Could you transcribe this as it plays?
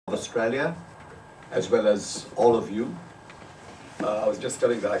Australia, as well as all of you. I was just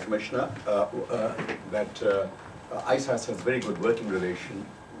telling the High Commissioner that ISAS has very good working relation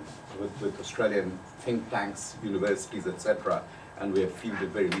with Australian think tanks, universities, etc. And we have fielded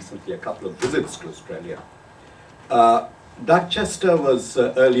very recently a couple of visits to Australia. Doug Chester was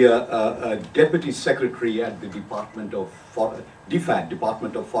earlier a Deputy Secretary at the DFAT,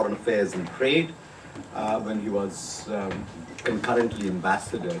 Department of Foreign Affairs and Trade, when he was concurrently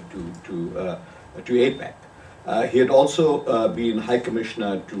ambassador to APEC. He had also been High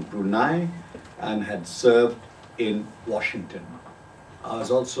Commissioner to Brunei and had served in Washington. I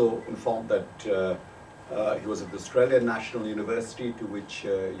was also informed that he was at the Australian National University, to which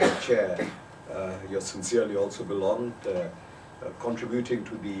your chair, you sincerely also belonged, contributing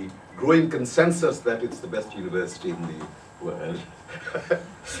to the growing consensus that it's the best university in the world.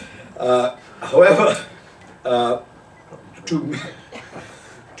 However,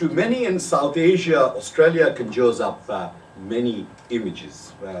 to many in South Asia, Australia conjures up many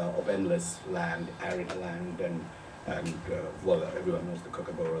images of endless land, arid land, and well, everyone knows the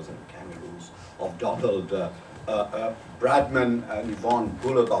kookaburras and kangaroos, of Donald Bradman and Yvonne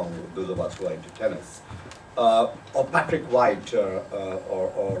Goolagong, those of us who are into tennis, or Patrick White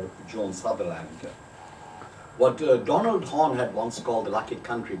or Joan Sutherland. What Donald Horne had once called the lucky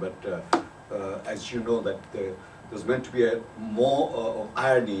country, but as you know, that there's meant to be more of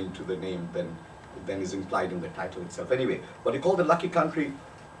irony into the name than is implied in the title itself. Anyway, what he called the lucky country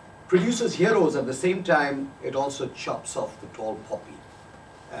produces heroes. At the same time, it also chops off the tall poppy.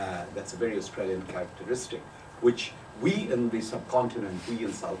 That's a very Australian characteristic, which we in the subcontinent, we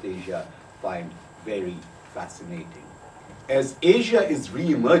in South Asia, find very fascinating. As Asia is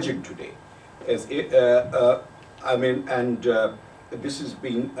re-emerging today, as this is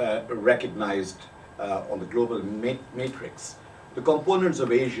being recognized on the global matrix, the components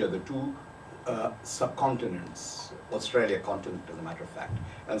of Asia, the two subcontinents, Australia continent as a matter of fact,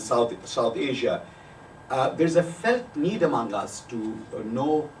 and South Asia, there's a felt need among us to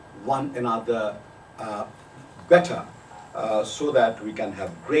know one another better, so that we can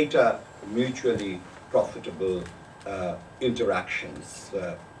have greater mutually profitable interactions.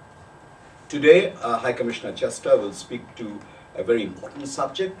 Today, High Commissioner Chester will speak to a very important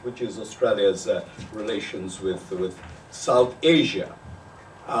subject, which is Australia's relations with South Asia.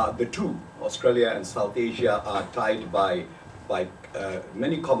 The two, Australia and South Asia, are tied by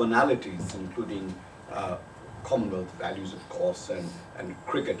many commonalities, including Commonwealth values, of course, and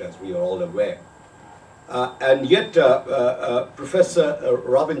cricket, as we are all aware. And yet, Professor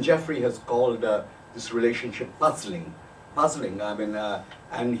Robin Jeffrey has called this relationship puzzling. I mean,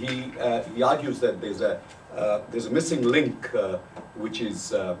 and he argues that there's a missing link, which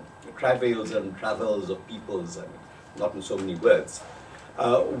is travails and travels of peoples, and not in so many words.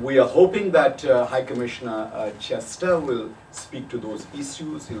 We are hoping that High Commissioner Chester will speak to those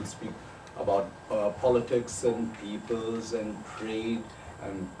issues. He'll speak about politics and peoples and trade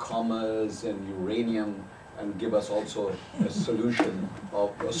and commerce and uranium, and give us also a solution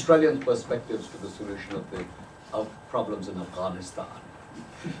of Australian perspectives to the solution of problems in Afghanistan.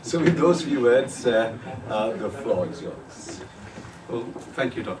 So with those few words, the floor is yours. Well,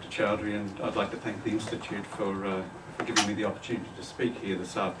 thank you, Dr. Chowdhury, and I'd like to thank the Institute for giving me the opportunity to speak here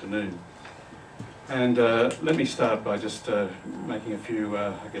this afternoon. And let me start by just making a few,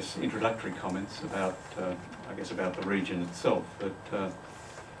 I guess, introductory comments about, about the region itself. That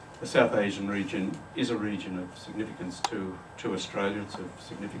the South Asian region is a region of significance to Australia. It's of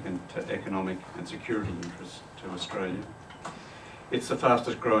significant economic and security interest to Australia. It's the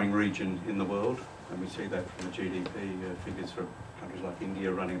fastest growing region in the world, and we see that from the GDP figures for countries like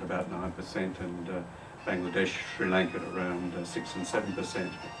India running at about 9% and Bangladesh, Sri Lanka at around 6 and 7%.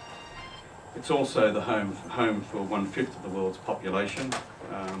 It's also the home for 1/5 of the world's population,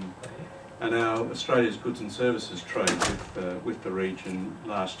 and Australia's goods and services trade with the region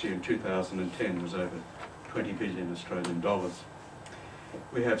last year in 2010 was over 20 billion Australian dollars.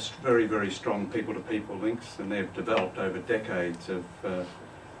 We have very, very strong people-to-people links, and they've developed over decades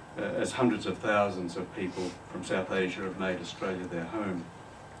as hundreds of thousands of people from South Asia have made Australia their home.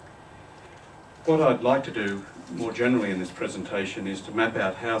 What I'd like to do more generally in this presentation is to map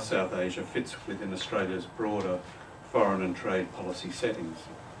out how South Asia fits within Australia's broader foreign and trade policy settings.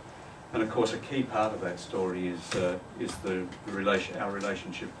 And of course a key part of that story is our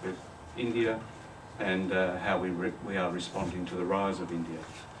relationship with India, and how we are responding to the rise of India.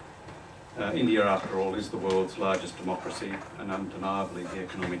 India, after all, is the world's largest democracy and undeniably the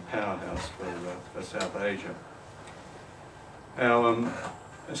economic powerhouse for South Asia.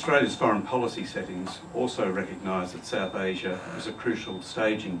 Australia's foreign policy settings also recognise that South Asia is a crucial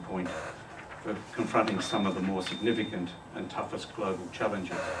staging point for confronting some of the more significant and toughest global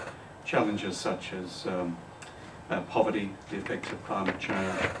challenges. Challenges such as poverty, the effects of climate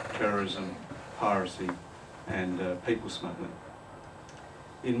change, terrorism, piracy and people smuggling.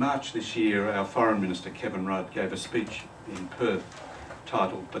 In March this year, our Foreign Minister Kevin Rudd gave a speech in Perth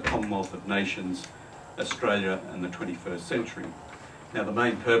titled "The Commonwealth of Nations, Australia and the 21st Century." Now, the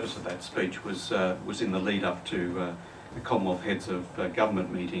main purpose of that speech was in the lead up to the Commonwealth Heads of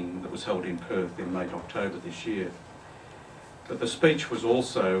Government meeting that was held in Perth in late October this year. But the speech was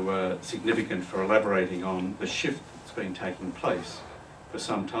also significant for elaborating on the shift that's been taking place for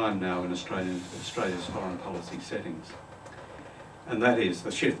some time now in Australia's foreign policy settings. And that is,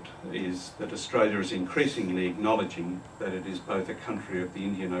 the shift is that Australia is increasingly acknowledging that it is both a country of the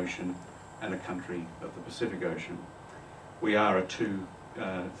Indian Ocean and a country of the Pacific Ocean. We are a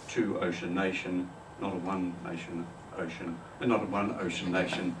two-ocean nation, not a one-nation ocean, and not a one-ocean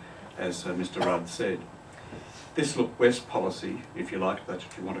nation, as Mr. Rudd said. This Look West policy, if you like, that's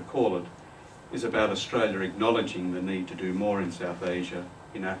what you want to call it, is about Australia acknowledging the need to do more in South Asia,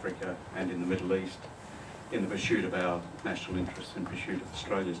 in Africa and in the Middle East, in the pursuit of our national interests, in pursuit of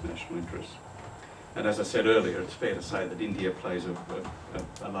Australia's national interests. And as I said earlier, it's fair to say that India plays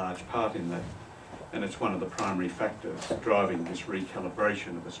a large part in that. And it's one of the primary factors driving this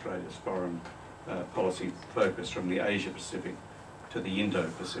recalibration of Australia's foreign policy focus from the Asia-Pacific to the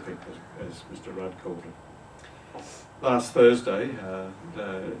Indo-Pacific, as Mr. Rudd called it. Last Thursday,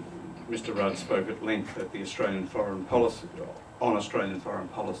 Mr. Rudd spoke at length at the Australian foreign policy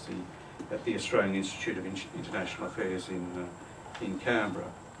at the Australian Institute of International Affairs in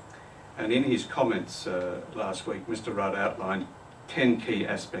Canberra. And in his comments last week, Mr. Rudd outlined 10 key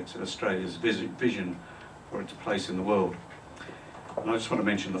aspects of Australia's vision for its place in the world. And I just want to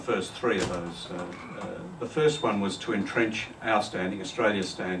mention the first three of those. The first one was to entrench our standing, Australia's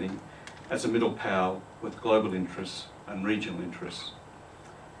standing, as a middle power with global interests and regional interests.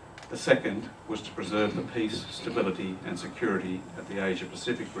 The second was to preserve the peace, stability and security of the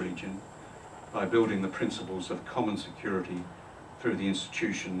Asia-Pacific region by building the principles of common security through the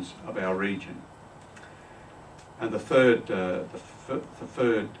institutions of our region. And the third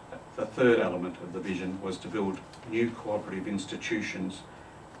element of the vision was to build new cooperative institutions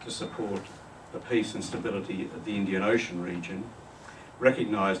to support the peace and stability of the Indian Ocean region,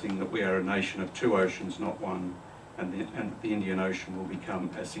 recognising that we are a nation of two oceans, not one, and the Indian Ocean will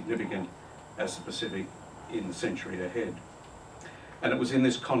become as significant as the Pacific in the century ahead. And it was in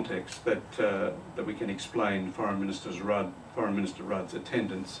this context that we can explain Foreign Minister Rudd's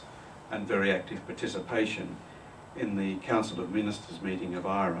attendance and very active participation in the Council of Ministers meeting of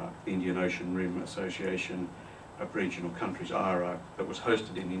IRAC, the Indian Ocean Rim Association of Regional Countries, IRAC, that was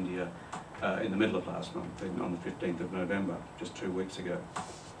hosted in India in the middle of last month, on the 15th of November, just 2 weeks ago.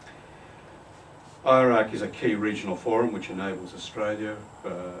 IRAC is a key regional forum which enables Australia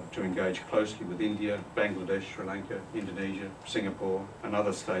to engage closely with India, Bangladesh, Sri Lanka, Indonesia, Singapore and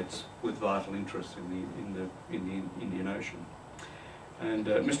other states with vital interests in the Indian Ocean. And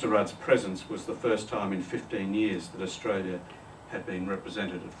Mr. Rudd's presence was the first time in 15 years that Australia had been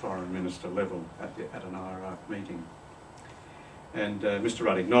represented at foreign minister level at an IRAC meeting. And Mr.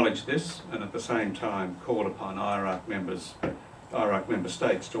 Rudd acknowledged this and at the same time called upon IRAC member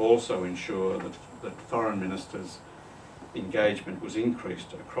states to also ensure that foreign ministers' engagement was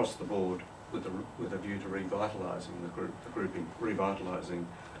increased across the board with a view to revitalising revitalising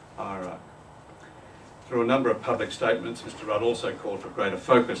IRAC. Through a number of public statements, Mr. Rudd also called for greater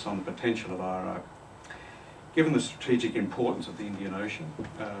focus on the potential of IRAC. Given the strategic importance of the Indian Ocean,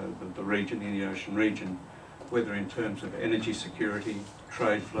 the Indian Ocean region, whether in terms of energy security,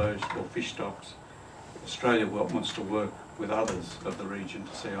 trade flows or fish stocks, Australia wants to work with others of the region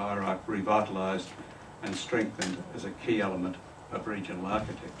to see IRAC revitalised and strengthened as a key element of regional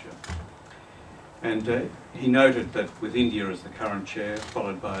architecture. And he noted that with India as the current chair,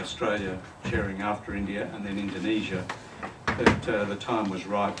 followed by Australia chairing after India and then Indonesia, that the time was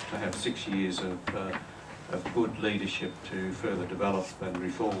ripe to have 6 years of good leadership to further develop and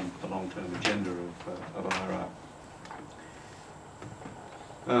reform the long-term agenda of IRAC.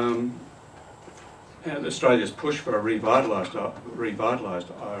 And Australia's push for a revitalised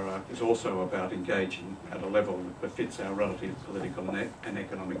IRAC is also about engaging at a level that befits our relative political and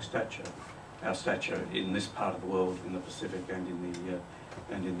economic stature, our stature in this part of the world, in the Pacific and in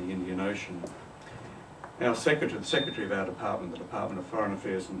the Indian Ocean. Our the Secretary of our department, the Department of Foreign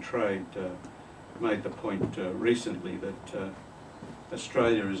Affairs and Trade, made the point recently that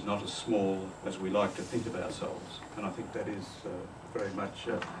Australia is not as small as we like to think of ourselves, and I think that is very much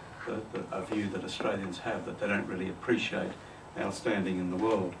a view that Australians have, that they don't really appreciate our standing in the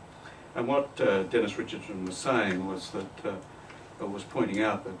world. And what Dennis Richardson was saying was that, was pointing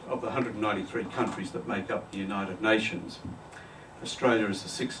out that of the 193 countries that make up the United Nations, Australia is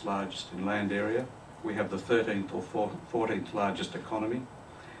the 6th largest in land area. We have the 13th or 14th largest economy,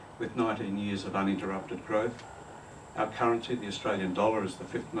 with 19 years of uninterrupted growth. Our currency, the Australian dollar, is the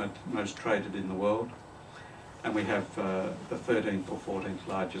 5th most traded in the world. And we have the 13th or 14th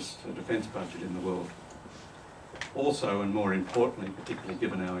largest defence budget in the world. Also, and more importantly, particularly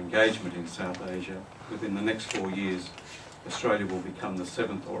given our engagement in South Asia, within the next 4 years, Australia will become the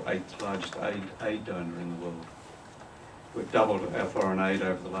 7th or 8th largest aid donor in the world. We've doubled our foreign aid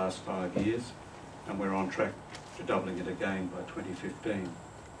over the last 5 years, and we're on track to doubling it again by 2015.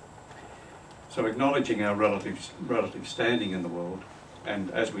 So acknowledging our relative standing in the world,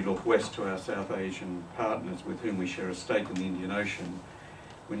 and as we look west to our South Asian partners with whom we share a stake in the Indian Ocean,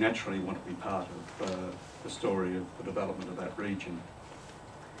 we naturally want to be part of the story of the development of that region.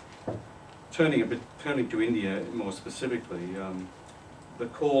 Turning to India more specifically, the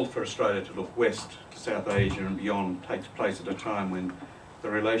call for Australia to look west to South Asia and beyond takes place at a time when the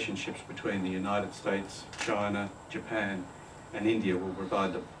relationships between the United States, China, Japan and India will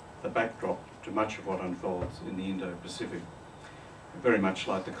provide the backdrop to much of what unfolds in the Indo-Pacific. Very much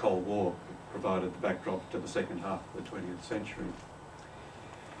like the Cold War provided the backdrop to the second half of the 20th century.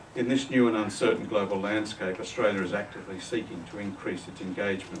 In this new and uncertain global landscape, Australia is actively seeking to increase its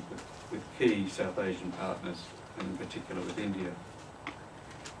engagement with key South Asian partners, and in particular with India.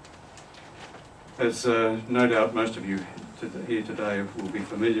 As no doubt most of you here today will be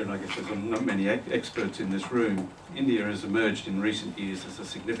familiar, and I guess there's not many experts in this room, India has emerged in recent years as a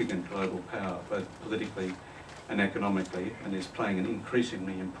significant global power, both politically and economically, and is playing an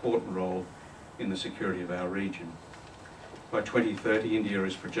increasingly important role in the security of our region. By 2030, India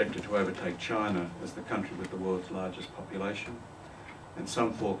is projected to overtake China as the country with the world's largest population, and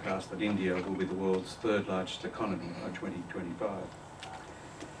some forecast that India will be the world's 3rd largest economy by 2025.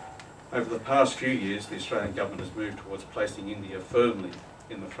 Over the past few years, the Australian government has moved towards placing India firmly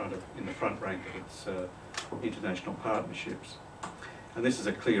in the front rank of its international partnerships. And this is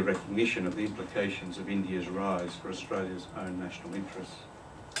a clear recognition of the implications of India's rise for Australia's own national interests.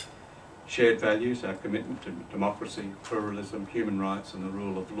 Shared values, our commitment to democracy, pluralism, human rights and the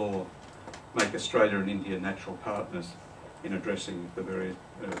rule of law make Australia and India natural partners in addressing a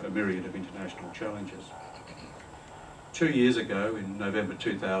myriad of international challenges. 2 years ago, in November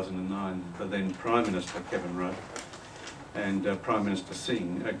 2009, the then Prime Minister Kevin Rudd and Prime Minister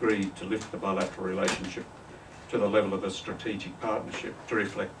Singh agreed to lift the bilateral relationship to the level of a strategic partnership to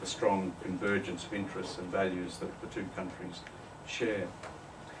reflect the strong convergence of interests and values that the two countries share.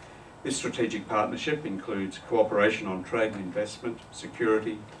 This strategic partnership includes cooperation on trade and investment,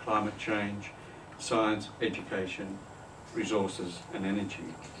 security, climate change, science, education, resources and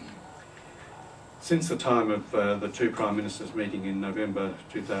energy. Since the time of the two Prime Ministers meeting in November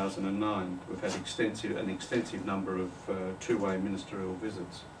 2009, we've had an extensive number of two-way ministerial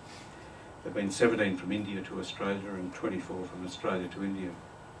visits. There have been 17 from India to Australia and 24 from Australia to India.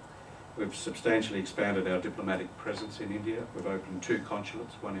 We've substantially expanded our diplomatic presence in India. We've opened 2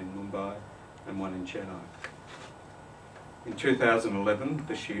 consulates, one in Mumbai and one in Chennai. In 2011,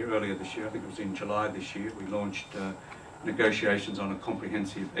 earlier this year, I think it was in July this year, we launched negotiations on a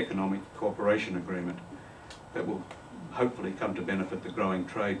comprehensive economic cooperation agreement that will hopefully come to benefit the growing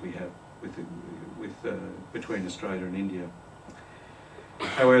trade we have between Australia and India.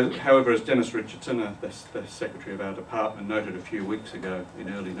 However, as Dennis Richardson, the Secretary of our department, noted a few weeks ago in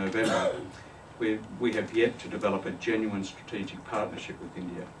early November, we have yet to develop a genuine strategic partnership with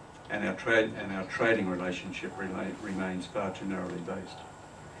India, and our trading relationship remains far too narrowly based.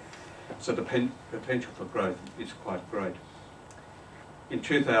 So the potential for growth is quite great. In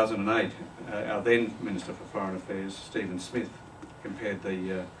 2008, our then Minister for Foreign Affairs, Stephen Smith, compared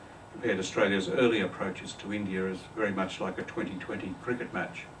Australia's early approaches to India as very much like a 2020 cricket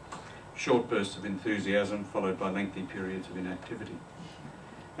match. Short bursts of enthusiasm followed by lengthy periods of inactivity.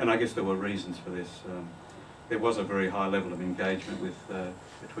 And I guess there were reasons for this. There was a very high level of engagement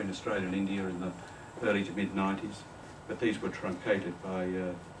between Australia and India in the early to mid-90s, but these were truncated by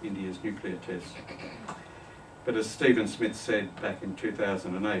India's nuclear tests. But as Stephen Smith said back in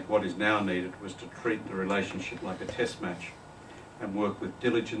 2008, what is now needed was to treat the relationship like a test match and work with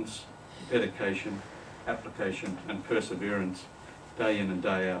diligence, dedication, application and perseverance day in and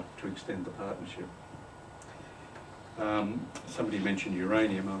day out to extend the partnership. Somebody mentioned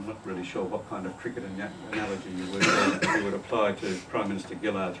uranium. I'm not really sure what kind of cricket analogy you would apply to Prime Minister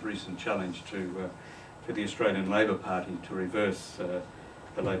Gillard's recent challenge to for the Australian Labor Party to reverse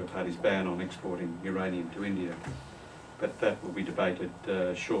the Labor Party's ban on exporting uranium to India. But that will be debated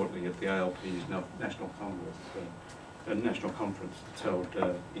shortly at the ALP's National Conference that's held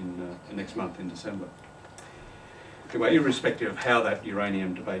next month in December. Anyway, irrespective of how that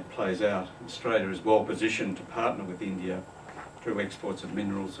uranium debate plays out, Australia is well positioned to partner with India through exports of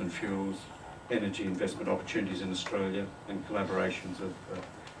minerals and fuels, energy investment opportunities in Australia, and collaborations of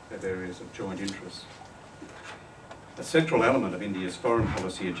areas of joint interest. A central element of India's foreign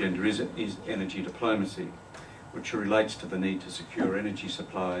policy agenda is energy diplomacy, which relates to the need to secure energy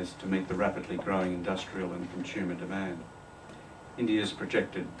supplies to meet the rapidly growing industrial and consumer demand. India's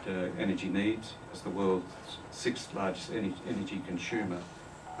projected energy needs as the world's sixth largest energy consumer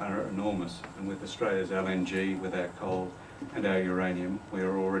are enormous, and with Australia's LNG, with our coal and our uranium, we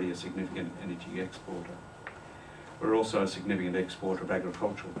are already a significant energy exporter. We're also a significant exporter of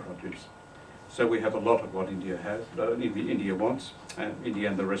agricultural produce. So we have a lot of what India wants, and India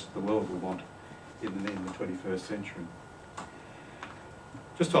and the rest of the world will want in the 21st century.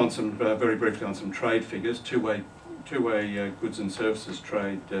 Just on some, very briefly on some trade figures, two-way goods and services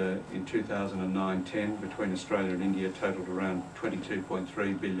trade in 2009-10 between Australia and India totalled around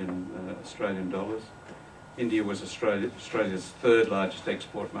 22.3 billion Australian dollars. India was Australia's third largest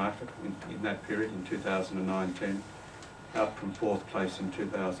export market in that period in 2009-10, up from fourth place in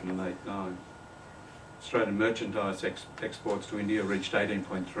 2008-9. Australian merchandise exports to India reached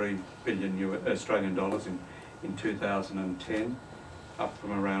 18.3 billion Australian dollars in 2010, up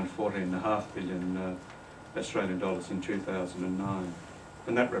from around 14.5 billion Australian dollars in 2009,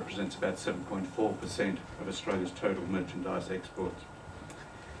 and that represents about 7.4% of Australia's total merchandise exports.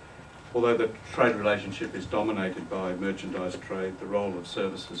 Although the trade relationship is dominated by merchandise trade, the role of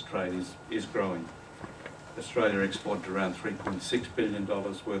services trade is growing. Australia exported around $3.6 billion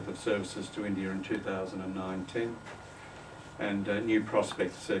worth of services to India in 2009-10, and new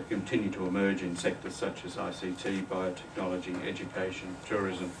prospects continue to emerge in sectors such as ICT, biotechnology, education,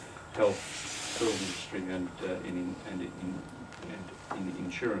 tourism, health, film industry, and in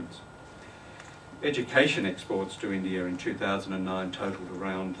insurance. Education exports to India in 2009 totalled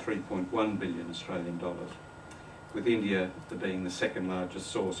around 3.1 billion Australian dollars, with India being the second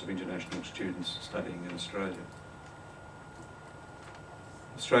largest source of international students studying in Australia.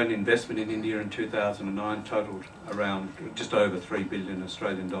 Australian investment in India in 2009 totalled around just over 3 billion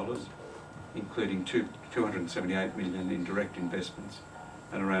Australian dollars, including 278 million in direct investments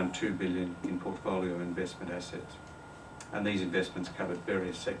and around 2 billion in portfolio investment assets. And these investments covered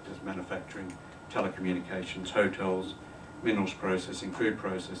various sectors: manufacturing, telecommunications, hotels, minerals processing, food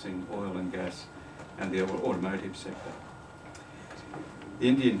processing, oil and gas, and the automotive sector. The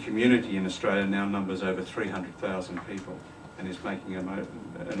Indian community in Australia now numbers over 300,000 people, and is making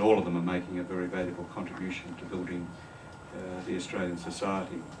and all of them are making a very valuable contribution to building the Australian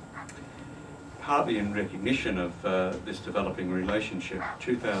society. Partly in recognition of this developing relationship,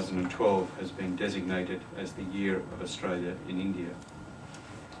 2012 has been designated as the Year of Australia in India.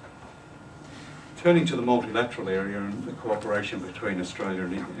 Turning to the multilateral area and the cooperation between Australia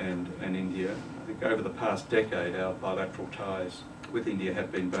and India, I think over the past decade our bilateral ties with India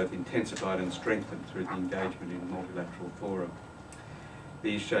have been both intensified and strengthened through the engagement in multilateral fora. The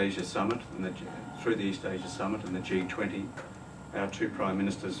East Asia Summit through the East Asia Summit and the G20, our two Prime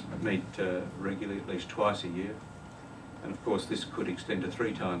Ministers meet regularly, at least twice a year, and of course this could extend to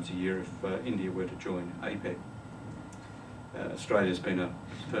 3 times a year if India were to join APEC. Australia's been a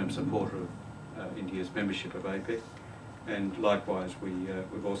firm supporter of India's membership of APEC, and likewise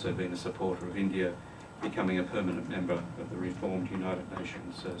we've also been a supporter of India becoming a permanent member of the reformed United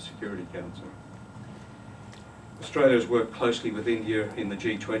Nations Security Council. Australia has worked closely with India in the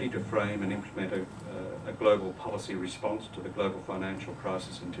G20 to frame and implement a global policy response to the global financial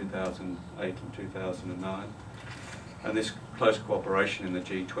crisis in 2008 and 2009. And this close cooperation in the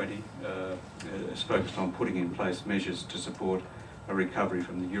G20 is focused on putting in place measures to support a recovery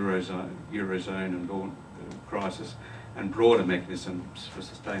from the Eurozone and bond crisis, and broader mechanisms for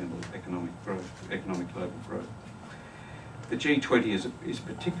sustainable economic global growth. The G20 is a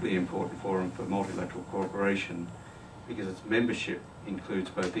particularly important forum for multilateral cooperation because its membership includes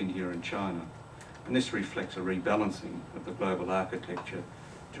both India and China, and this reflects a rebalancing of the global architecture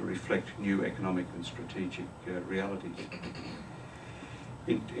to reflect new economic and strategic realities.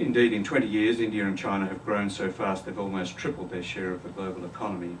 Indeed, in 20 years, India and China have grown so fast they've almost tripled their share of the global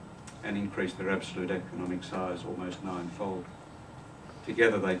economy and increased their absolute economic size almost 9-fold.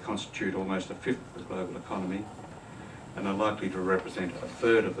 Together they constitute almost a fifth of the global economy and are likely to represent a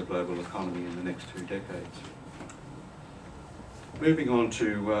third of the global economy in the next 2 decades. Moving on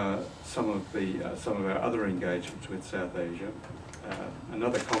to some of our other engagements with South Asia,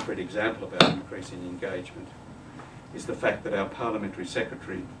 another concrete example of our increasing engagement is the fact that our Parliamentary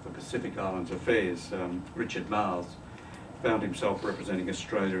Secretary for Pacific Islands Affairs, Richard Marles, found himself representing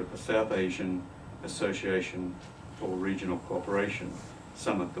Australia at the South Asian Association for Regional Cooperation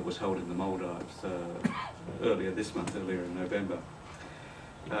summit that was held in the Maldives earlier in November.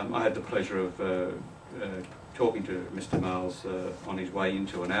 I had the pleasure of talking to Mr. Marles on his way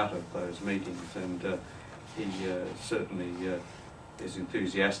into and out of those meetings, and he certainly is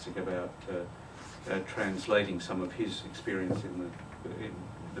enthusiastic about translating some of his experience in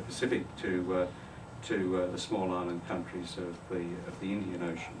the Pacific to the small island countries of the Indian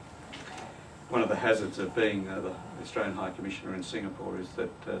Ocean. One of the hazards of being the Australian High Commissioner in Singapore is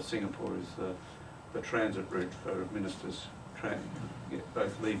that Singapore is the transit route for ministers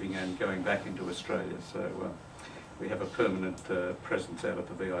both leaving and going back into Australia. So we have a permanent presence out at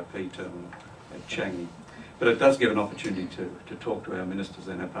the VIP terminal at Changi. But it does give an opportunity to talk to our ministers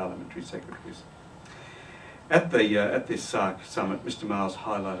and our parliamentary secretaries. At this SAARC summit, Mr. Marles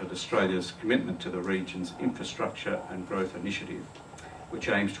highlighted Australia's commitment to the region's infrastructure and growth initiative, which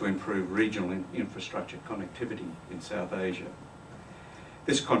aims to improve regional infrastructure connectivity in South Asia.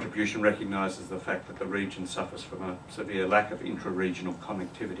 This contribution recognises the fact that the region suffers from a severe lack of intra-regional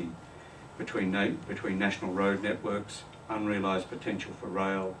connectivity between national road networks, unrealised potential for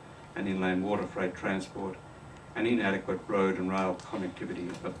rail and inland water freight transport, and inadequate road and rail connectivity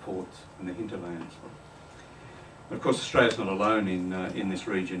of ports in the hinterlands. Of course, Australia is not alone in this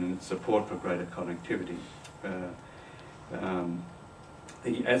region in its support for greater connectivity.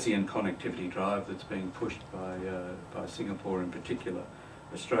 The ASEAN connectivity drive that's being pushed by Singapore in particular,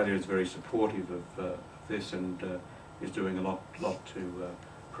 Australia is very supportive of this and is doing a lot to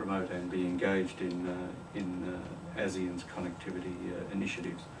promote and be engaged in ASEAN's connectivity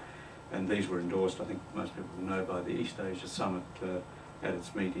initiatives. And these were endorsed, I think most people will know, by the East Asia Summit at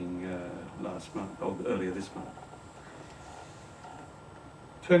its meeting last month, or earlier this month.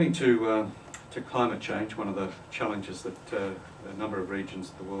 Turning to climate change, one of the challenges that a number of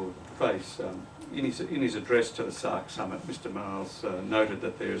regions of the world face. In his address to the SAARC summit, Mr. Marles noted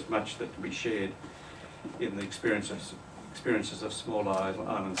that there is much that can be shared in the experiences of small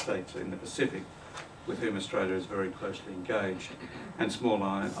island states in the Pacific, with whom Australia is very closely engaged, and small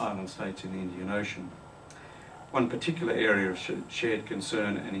island states in the Indian Ocean. One particular area of shared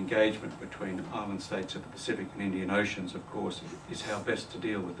concern and engagement between island states of the Pacific and Indian Oceans, of course, is how best to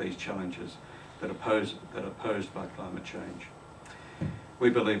deal with these challenges that are posed by climate change. We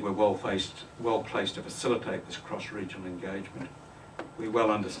believe we're well placed to facilitate this cross-regional engagement. We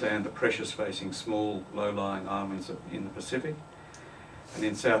well understand the pressures facing small, low-lying islands in the Pacific, and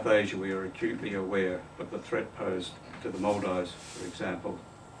in South Asia we are acutely aware of the threat posed to the Maldives, for example,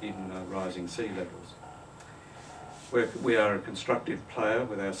 in rising sea levels. We are a constructive player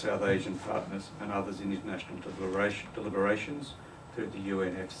with our South Asian partners and others in international deliberations through the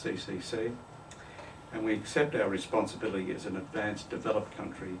UNFCCC, and we accept our responsibility as an advanced developed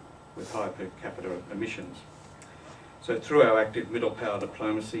country with high per capita emissions. So through our active middle power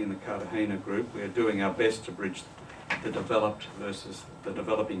diplomacy in the Cartagena group, we are doing our best to bridge the developed versus the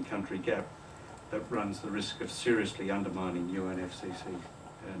developing country gap that runs the risk of seriously undermining UNFCCC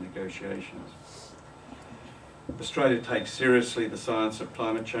negotiations. Australia takes seriously the science of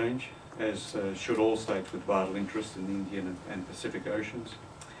climate change, as should all states with vital interest in the Indian and Pacific Oceans.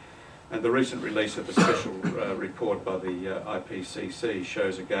 And the recent release of the special report by the IPCC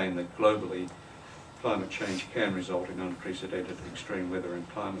shows again that globally climate change can result in unprecedented extreme weather and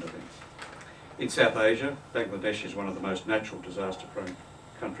climate events. In South Asia, Bangladesh is one of the most natural disaster-prone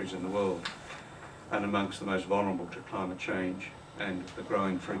countries in the world and amongst the most vulnerable to climate change and the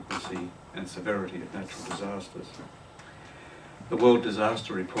growing frequency and severity of natural disasters. The World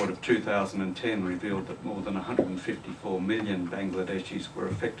Disaster Report of 2010 revealed that more than 154 million Bangladeshis were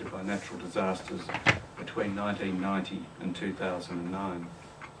affected by natural disasters between 1990 and 2009.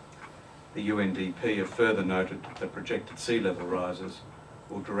 The UNDP have further noted that projected sea level rises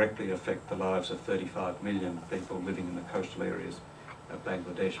will directly affect the lives of 35 million people living in the coastal areas of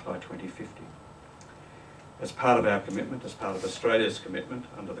Bangladesh by 2050. As part of our commitment, as part of Australia's commitment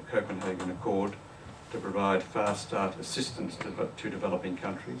under the Copenhagen Accord to provide fast start assistance to developing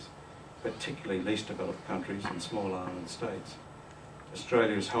countries, particularly least developed countries and small island states,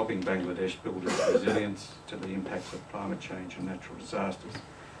 Australia is helping Bangladesh build its resilience to the impacts of climate change and natural disasters,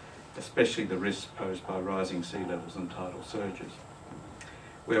 especially the risks posed by rising sea levels and tidal surges.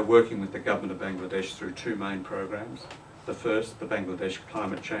 We are working with the government of Bangladesh through two main programs. The first, the Bangladesh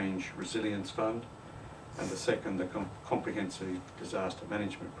Climate Change Resilience Fund, and the second, the Comprehensive Disaster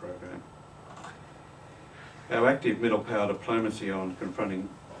Management Program. Our active middle power diplomacy on confronting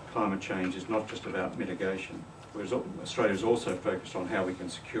climate change is not just about mitigation. Australia is also focused on how we can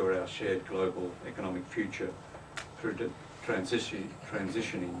secure our shared global economic future through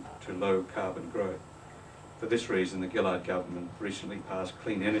transitioning to low carbon growth. For this reason, the Gillard government recently passed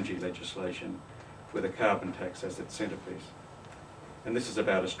clean energy legislation with a carbon tax as its centrepiece. And this is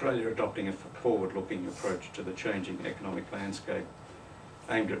about Australia adopting a forward-looking approach to the changing economic landscape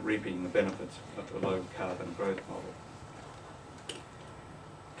aimed at reaping the benefits of the low carbon growth model.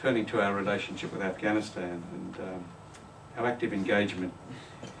 Turning to our relationship with Afghanistan and our active engagement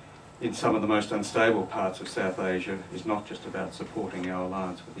in some of the most unstable parts of South Asia is not just about supporting our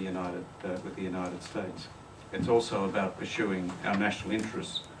alliance with the United States. It's also about pursuing our national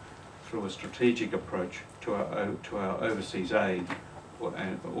interests through a strategic approach to our overseas aid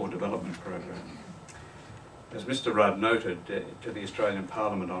or development program. As Mr Rudd noted to the Australian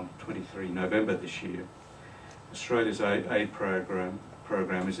Parliament on 23 November this year, Australia's aid program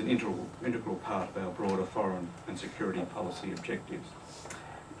is an integral part of our broader foreign and security policy objectives.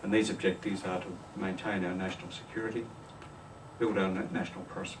 And these objectives are to maintain our national security, build our national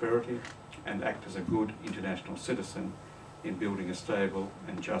prosperity, and act as a good international citizen in building a stable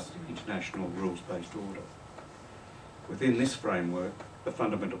and just international rules-based order. Within this framework, the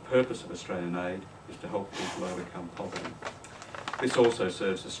fundamental purpose of Australian aid is to help people overcome poverty. This also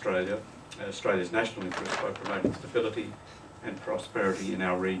serves Australia's national interests by promoting stability and prosperity in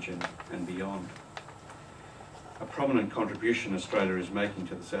our region and beyond. A prominent contribution Australia is making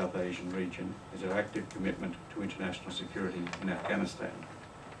to the South Asian region is our active commitment to international security in Afghanistan.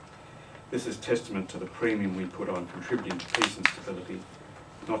 This is testament to the premium we put on contributing to peace and stability,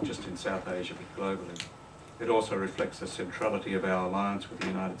 not just in South Asia but globally. It also reflects the centrality of our alliance with the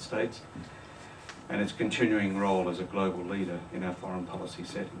United States and its continuing role as a global leader in our foreign policy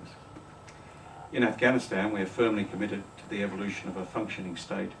settings. In Afghanistan, we are firmly committed to the evolution of a functioning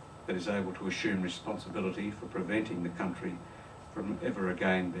state that is able to assume responsibility for preventing the country from ever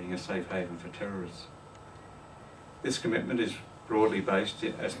again being a safe haven for terrorists. This commitment is broadly based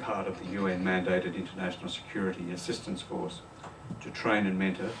as part of the UN-mandated International Security Assistance Force to train and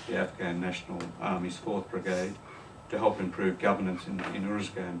mentor the Afghan National Army's 4th Brigade to help improve governance in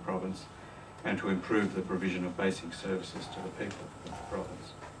Uruzgan province and to improve the provision of basic services to the people of the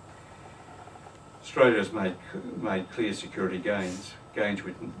province. Australia has made clear security gains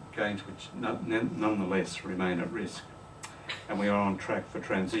which nonetheless remain at risk, and we are on track for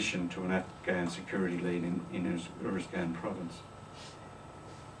transition to an Afghan security lead in Uruzgan province.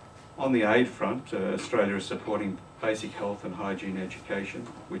 On the aid front, Australia is supporting basic health and hygiene education,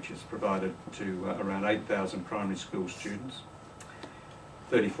 which is provided to around 8,000 primary school students,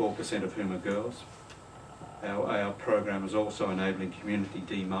 34% of whom are girls. Our program is also enabling community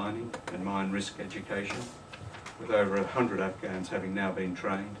demining and mine risk education, with over 100 Afghans having now been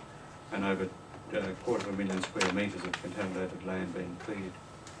trained and over 250,000 square metres of contaminated land being cleared.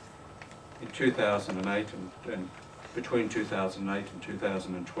 In 2008 and between 2008 and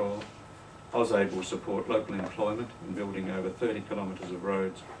 2012, I was able to support local employment in building over 30 kilometres of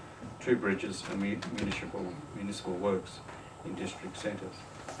roads, 2 bridges and municipal works in district centres.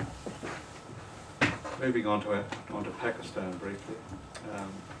 Moving on to Pakistan briefly.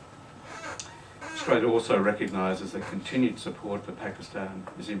 Australia also recognises that continued support for Pakistan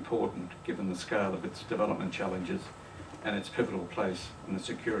is important given the scale of its development challenges and its pivotal place in the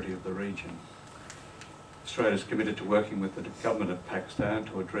security of the region. Australia is committed to working with the government of Pakistan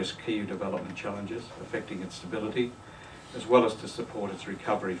to address key development challenges affecting its stability, as well as to support its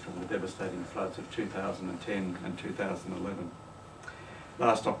recovery from the devastating floods of 2010 and 2011.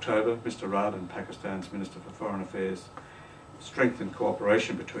 Last October, Mr Rudd and Pakistan's Minister for Foreign Affairs strengthened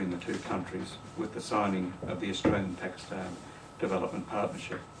cooperation between the two countries with the signing of the Australian-Pakistan Development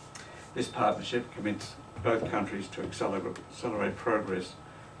Partnership. This partnership commits both countries to accelerate progress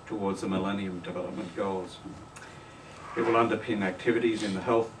towards the Millennium Development Goals. It will underpin activities in the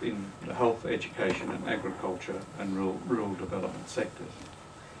health, education and agriculture and rural development sectors.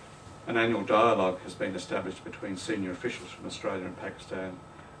 An annual dialogue has been established between senior officials from Australia and Pakistan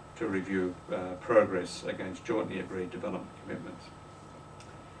to review progress against jointly agreed development commitments.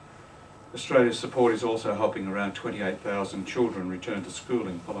 Australia's support is also helping around 28,000 children return to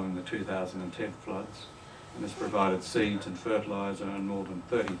schooling following the 2010 floods, and has provided seeds and fertiliser and more than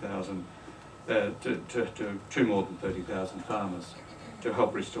 30,000 to more than 30,000 farmers to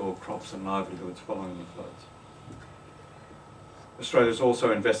help restore crops and livelihoods following the floods. Australia's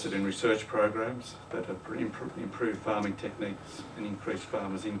also invested in research programs that have improved farming techniques and increased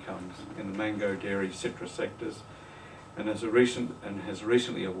farmers' incomes in the mango, dairy, citrus sectors, and has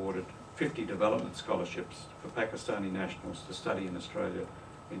recently awarded 50 development scholarships for Pakistani nationals to study in Australia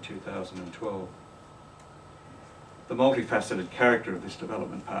in 2012. The multifaceted character of this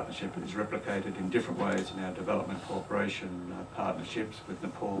development partnership is replicated in different ways in our development cooperation partnerships with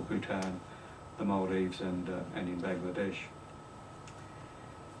Nepal, Bhutan, the Maldives and in Bangladesh.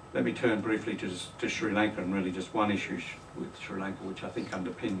 Let me turn briefly to Sri Lanka, and really just one issue with Sri Lanka which I think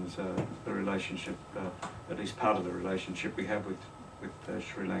underpins the relationship, at least part of the relationship we have with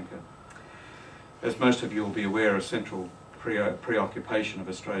Sri Lanka. As most of you will be aware, a central preoccupation of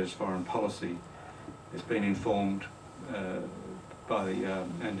Australia's foreign policy has been informed by the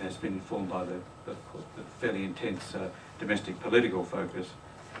fairly intense domestic political focus,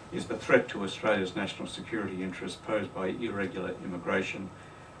 is the threat to Australia's national security interests posed by irregular immigration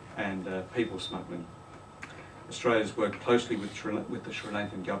and people smuggling. Australia has worked closely with the Sri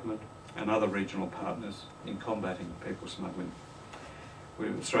Lankan government and other regional partners in combating people smuggling.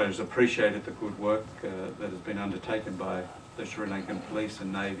 Australia has appreciated the good work that has been undertaken by the Sri Lankan police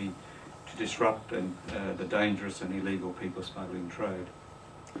and navy to disrupt the dangerous and illegal people smuggling trade.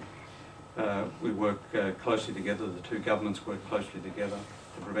 We work closely together, the two governments work closely together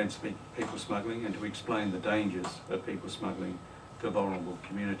to prevent people smuggling and to explain the dangers of people smuggling to vulnerable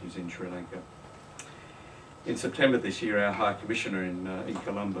communities in Sri Lanka. In September this year, our High Commissioner in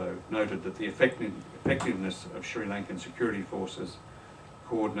Colombo noted that the effectiveness of Sri Lankan security forces'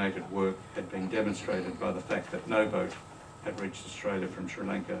 coordinated work had been demonstrated by the fact that no boat had reached Australia from Sri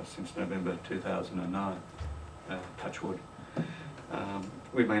Lanka since November 2009. Touch wood.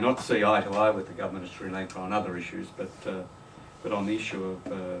 We may not see eye to eye with the government of Sri Lanka on other issues, but on the issue of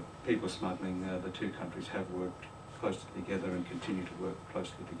people smuggling, the two countries have worked closely together and continue to work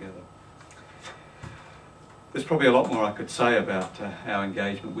closely together. There's probably a lot more I could say about our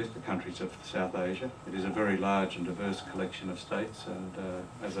engagement with the countries of South Asia. It is a very large and diverse collection of states, and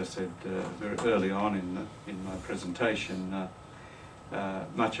as I said very early on in my presentation,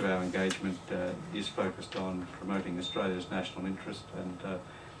 much of our engagement is focused on promoting Australia's national interest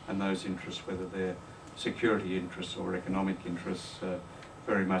and those interests, whether they're security interests or economic interests,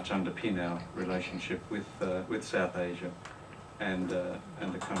 very much underpin our relationship with South Asia and the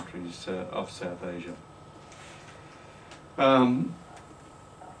countries of South Asia.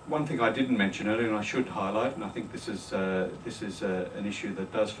 One thing I didn't mention earlier, and I should highlight, and I think this is an issue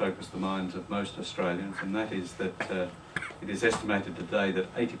that does focus the minds of most Australians, and that is that it is estimated today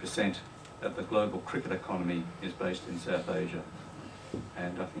that 80% of the global cricket economy is based in South Asia.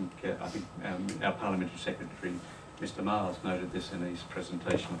 And I think our Parliamentary Secretary, Mr. Miles, noted this in his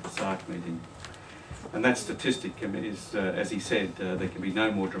presentation at the SARC meeting. And that statistic is, as he said, there can be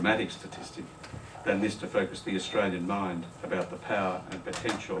no more dramatic statistic than this to focus the Australian mind about the power and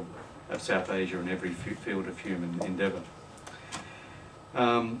potential of South Asia in every field of human endeavour.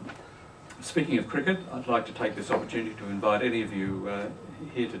 Speaking of cricket, I'd like to take this opportunity to invite any of you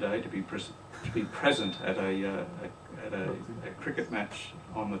here today to be present at a cricket match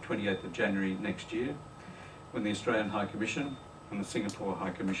on the 28th of January next year, when the Australian High Commission and the Singapore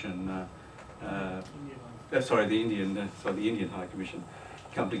High Commission, the Indian High Commission,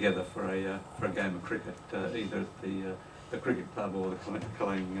 come together for a game of cricket, either at the cricket club or the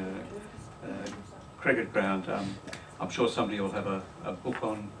Kallang cricket ground. I'm sure somebody will have a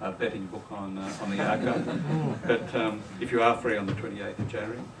betting book on the outcome. But if you are free on the 28th of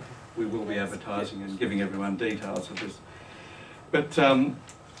January, we will be advertising and giving everyone details of this. But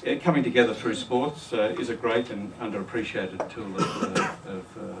coming together through sports is a great and underappreciated tool of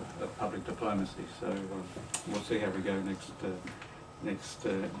public diplomacy. So we'll see how we go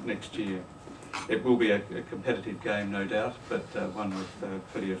next year. It will be a competitive game, no doubt, but one with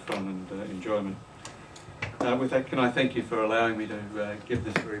plenty of fun and enjoyment. With that, can I thank you for allowing me to give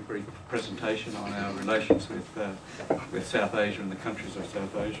this very brief presentation on our relations with South Asia and the countries of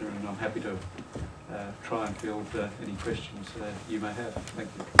South Asia, and I'm happy to try and field any questions you may have. Thank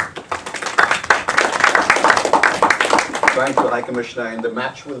you. Thank you, High Commissioner. And the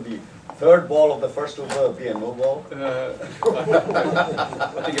match will be third ball of the first over will be a no ball. I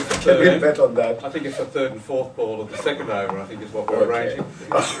think it's the Can we bet on that? I think it's the third and fourth ball of the second over, I think is what we're arranging.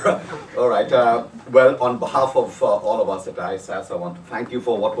 All right. Well, on behalf of all of us at ISAS, I want to thank you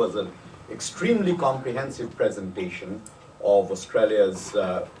for what was an extremely comprehensive presentation of Australia's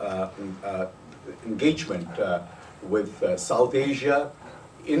engagement with South Asia,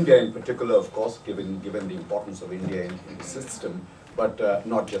 India in particular, of course, given the importance of India in the system, but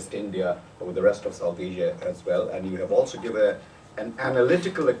not just India, but with the rest of South Asia as well. And you have also given an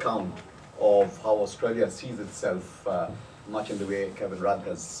analytical account of how Australia sees itself, much in the way Kevin Rudd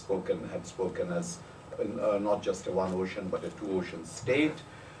had spoken as not just a one ocean but a two ocean state,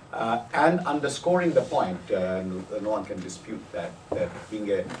 and underscoring the point, and no one can dispute that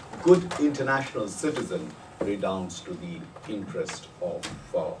being a good international citizen redounds to the interest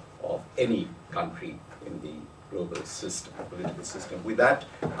of any country in the global system, political system. With that,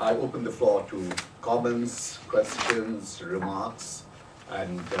 I open the floor to comments, questions, remarks,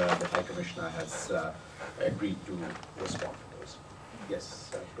 and the High Commissioner has agreed to respond to those.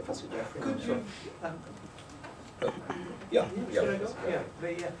 Yes, Professor Jeffrey. Could you,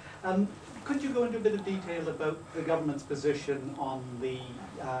 could you go into a bit of detail about the government's position on the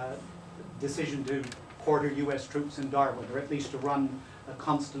decision to quarter US troops in Darwin, or at least to run a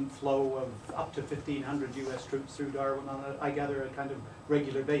constant flow of up to 1,500 US troops through Darwin on a, I gather, a kind of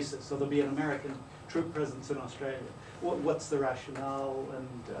regular basis? So there'll be an American troop presence in Australia. What's the rationale,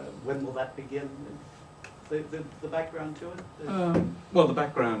 and when will that begin? The background to it? Well, the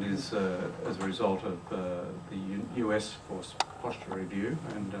background is as a result of the US Force Posture Review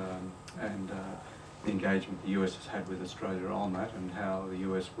and the engagement the US has had with Australia on that, and how the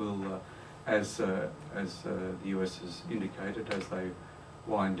US will, as the US has indicated, as they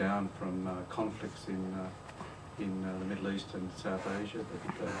wind down from conflicts in the Middle East and South Asia,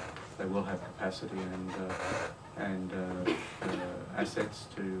 that they will have capacity and assets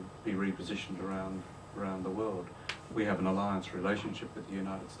to be repositioned around the world. We have an alliance relationship with the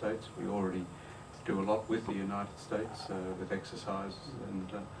United States. We already do a lot with the United States, with exercises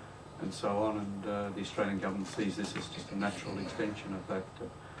and so on, and the Australian government sees this as just a natural extension of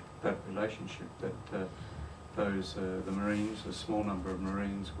that relationship, that the Marines, a small number of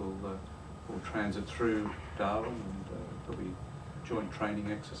Marines will transit through Darwin, and there'll be joint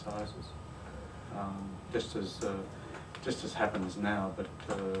training exercises, just as happens now, but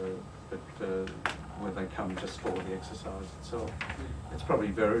where they come just for the exercise itself. It's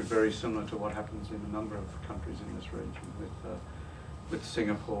probably very, very similar to what happens in a number of countries in this region, with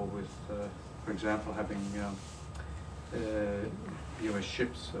Singapore, with, for example, having US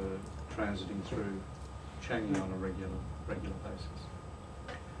ships transiting through Changi on a regular basis.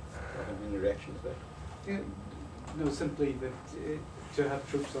 Any reaction to that? Yeah, no, simply that to have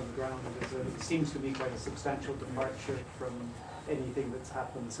troops on the ground it seems to me quite a substantial departure from anything that's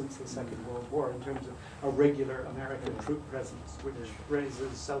happened since the Second World War in terms of a regular American troop presence, which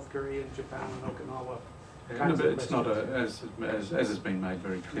raises South Korea, Japan, and Okinawa. Yeah, no, but it's not as has been made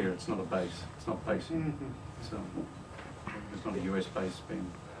very clear. It's not a base. It's not basing. Mm-hmm. So there's not a US base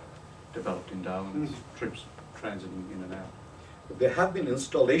being developed in Darwin. It's troops transiting in and out. There have been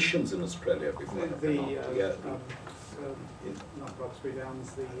installations in Australia before. Not Roxbury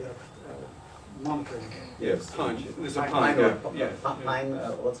Downs, the monitoring. Yes. There's a Pine Gap. Yeah.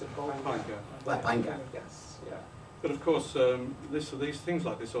 What's it called? Pine Gap. Pine Gap. Yes. Yeah. But of course, these things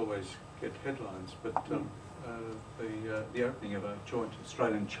like this always get headlines. But the opening of a joint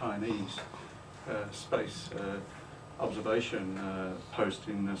Australian-Chinese space observation post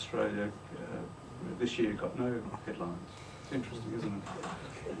in Australia this year got no headlines. It's interesting, isn't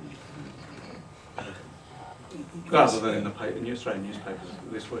it? Rather than in the Australian newspapers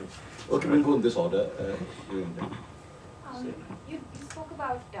this week. Okay, we'll go in this order. You spoke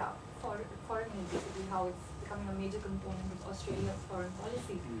about foreign aid, basically how it's becoming a major component of Australia's foreign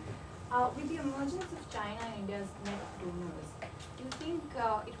policy. With the emergence of China and India's net donors, do you think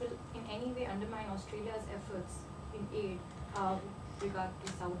it will in any way undermine Australia's efforts in aid with regard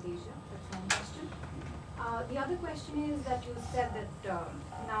to South Asia? That's one question. The other question is that you said that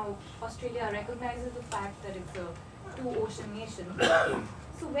now Australia recognizes the fact that it's a two-ocean nation.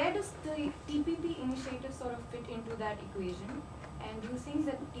 So where does the TPP initiative sort of fit into that equation? And do you think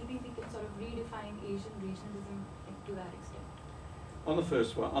that TPP can sort of redefine Asian regionalism to that extent? On the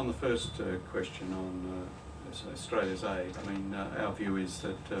first one, on the first question on Australia's aid, I mean, our view is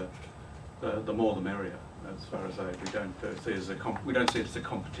that the more the merrier as far as aid. We don't see it as a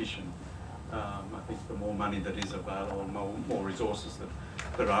competition. I think the more money that is available, more resources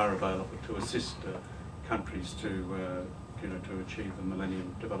that are available to assist countries to achieve the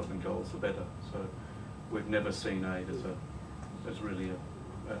Millennium Development Goals, the better. So we've never seen aid as really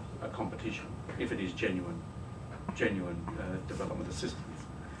a competition, if it is genuine development assistance.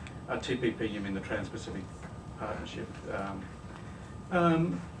 TPP, you mean the Trans-Pacific Partnership?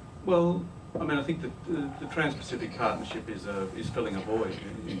 Well, I mean, I think that the Trans-Pacific Partnership is filling a void,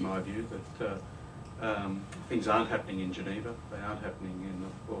 in my view, that things aren't happening in Geneva, they aren't happening in the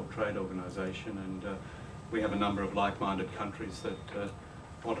World Trade Organisation, and we have a number of like-minded countries that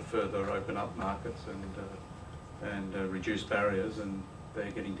want to further open up markets and reduce barriers, and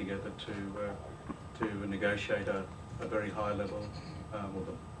they're getting together to negotiate a very high level, well,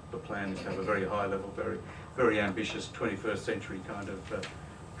 the plan is to have a very high level, very ambitious 21st century kind of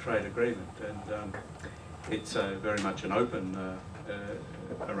trade agreement, and it's very much an open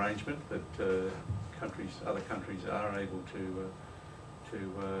arrangement that other countries are able to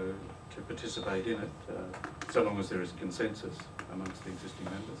participate in it, so long as there is a consensus amongst the existing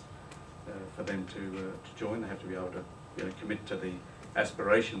members. For them to join, they have to be able to commit to the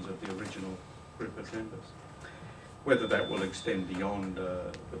aspirations of the original group of members. Whether that will extend beyond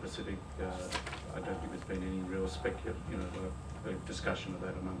the Pacific, I don't think there's been any real discussion of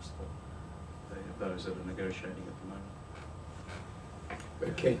that amongst those that are negotiating at the moment.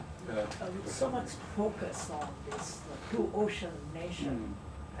 Okay. With so much focus on this two ocean nation,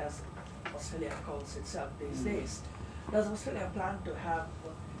 as Australia calls itself these days, does Australia plan to have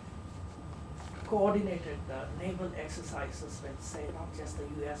coordinated naval exercises with, say, not just the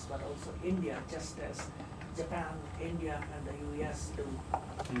US but also India, just as Japan, India and the US do?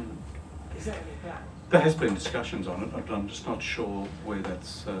 Is there any plan? There has been discussions on it, but I'm just not sure where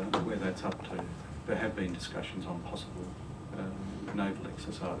that's up to. There have been discussions on possible naval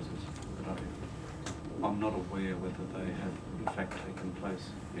exercises, but I'm not aware whether they have in fact taken place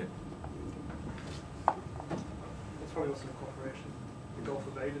yet. It's probably also a cooperation. The Gulf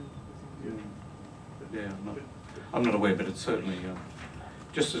of Aden. Yeah, I'm not aware, but it's certainly,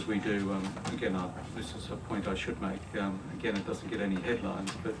 just as we do, again, this is a point I should make, again, it doesn't get any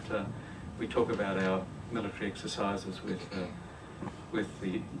headlines, but we talk about our military exercises with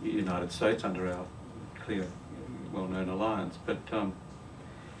the United States under our clear, well-known alliance, but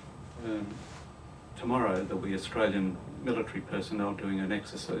tomorrow there'll be Australian military personnel doing an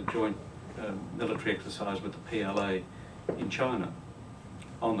joint military exercise with the PLA in China,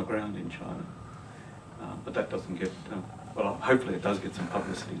 on the ground in China. But that doesn't get, well, hopefully it does get some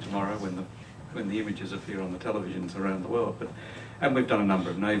publicity tomorrow when the images appear on the televisions around the world. And we've done a number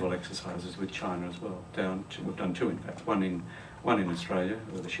of naval exercises with China as well. We've done two, in fact. One in Australia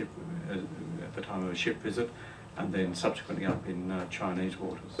with a ship at the time of a ship visit, and then subsequently up in Chinese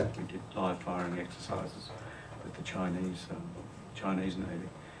waters. We did live firing exercises with the Chinese Navy.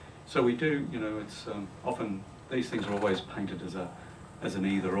 So we do, it's often these things are always painted as an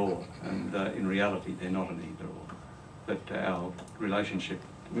either-or, and in reality they're not an either-or. But our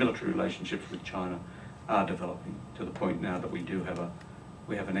military relationships with China are developing to the point now that we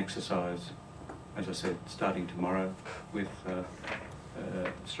have an exercise, as I said, starting tomorrow with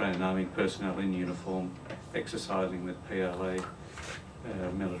Australian Army personnel in uniform, exercising with PLA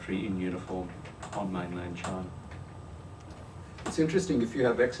military in uniform on mainland China. It's interesting, if you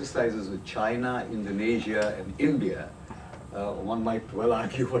have exercises with China, Indonesia and India, one might well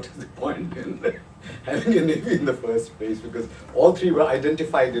argue what is the point in having a navy in the first place, because all three were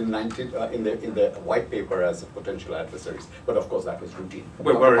identified in the white paper as potential adversaries. But of course, that was routine.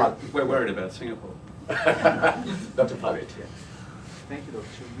 We're worried about Singapore. Dr. Pavitt, yeah. Thank you, Dr.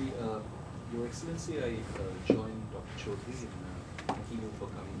 Chaudhry. Your Excellency, I joined Dr. Chaudhry in thanking you for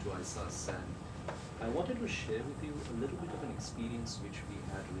coming to ISAS, and I wanted to share with you a little bit of an experience which we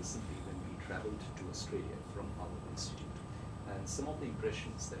had recently when we traveled to Australia from our institute, and some of the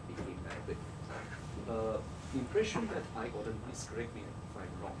impressions that we came back with. The impression that I got, and please correct me if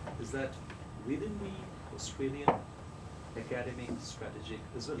I'm wrong, is that within the Australian academic, strategic,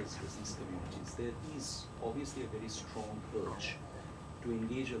 as well as business communities, there is obviously a very strong urge to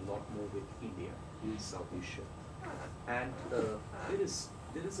engage a lot more with India in South Asia. And there is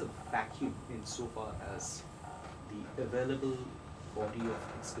a vacuum insofar as the available body of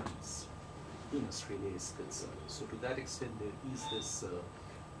expertise in Australia is concerned. So to that extent, there is this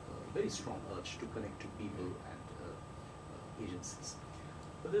very strong urge to connect to people and agencies.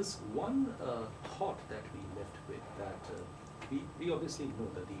 But there's one thought that we left with, that we obviously know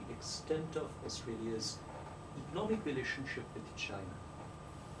that the extent of Australia's economic relationship with China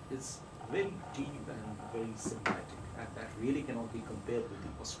is very deep and very symbiotic, and that really cannot be compared with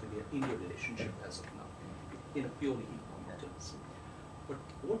the Australia-India relationship as of now, in a purely economic terms. But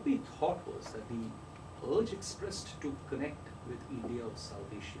what we thought was that the urge expressed to connect with India or South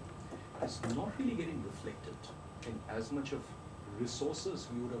Asia is not really getting reflected in as much of resources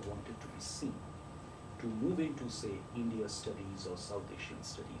we would have wanted to be seen to move into, say, India studies or South Asian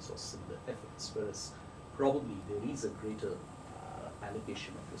studies or similar efforts, whereas probably there is a greater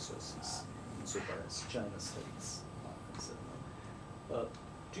allocation of resources insofar as China studies are concerned.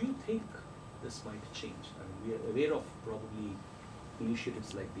 Do you think this might change? I mean, we are aware of probably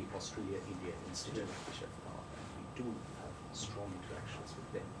initiatives like the Australia-India Institute, which have now, and we do have strong interactions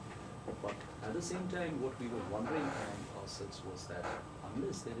with them. But at the same time, what we were wondering ourselves was that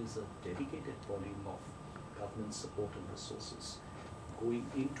unless there is a dedicated volume of government support and resources going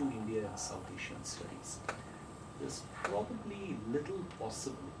into India and South Asian studies, there's probably little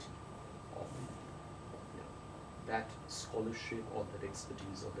possibility of that scholarship or that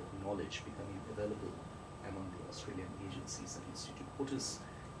expertise or that knowledge becoming available among the Australian agencies and institute. What is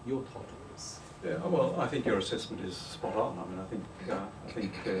your thought on this? Yeah, well, I think your assessment is spot on. I mean, I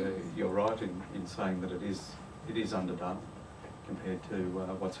think you're right in saying that it is underdone compared to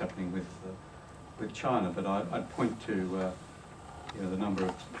what's happening with China. But I'd point to the number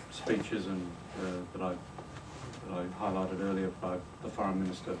of speeches and that I highlighted earlier by the Foreign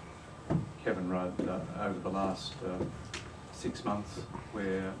Minister Kevin Rudd over the last 6 months,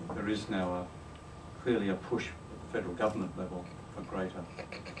 where there is now clearly a push at the federal government level for greater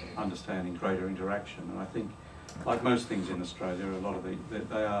understanding, greater interaction. And I think, like most things in Australia, a lot of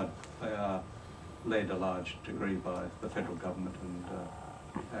they are led a large degree by the federal government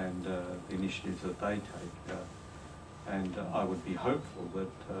and the initiatives that they take. And I would be hopeful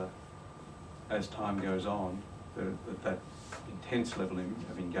that as time goes on, that intense level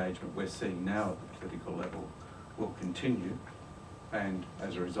of engagement we're seeing now at the political level will continue, and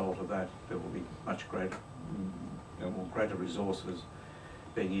as a result of that, there will be much greater resources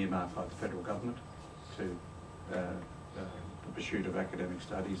being earmarked by the federal government to the pursuit of academic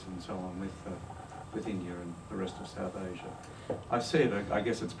studies and so on with India and the rest of South Asia. I see it. I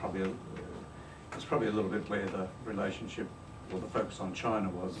guess it's probably a little bit where the relationship or the focus on China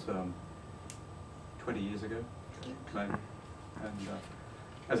was 20 years ago, maybe. And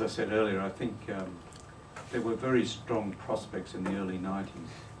as I said earlier, I think there were very strong prospects in the early 90s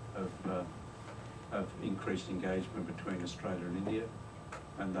of increased engagement between Australia and India,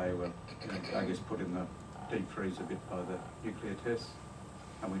 and they were, I guess, put in the deep freeze a bit by the nuclear tests,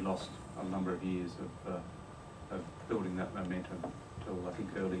 and we lost a number of years of building that momentum till I think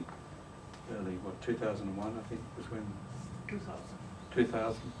early 2001 I think was when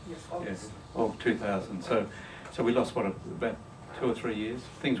 2000. Yes, August. Yeah, 2000. So we lost about 2 or 3 years.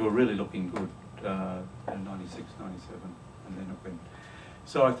 Things were really looking good in 96, 97, and then it went.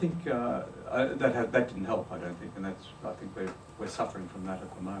 So I think that didn't help. I don't think, and I think we're suffering from that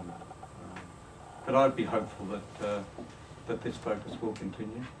at the moment. But I'd be hopeful that this focus will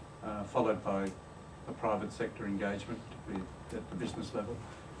continue, followed by a private sector engagement, particularly at the business level,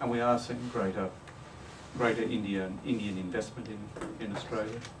 and we are seeing greater Indian investment in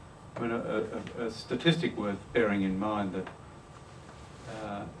Australia. I mean, a statistic worth bearing in mind that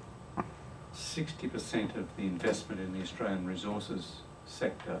 60% of the investment in the Australian resources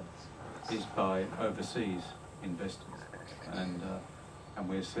sector is by overseas investors, and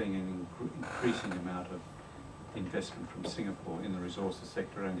we're seeing an increasing amount of investment from Singapore in the resources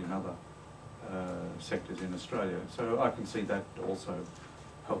sector and in other sectors in Australia. So I can see that also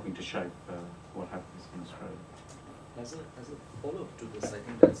helping to shape what happens in Australia. As a follow-up to this, I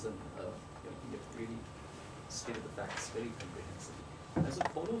think that's you've really stated the facts very comprehensively. As a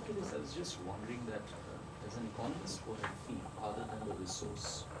follow-up to this, I was just wondering that as an economist, what I feel, other than the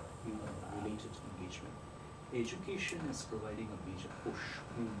resource related engagement, education is providing a major push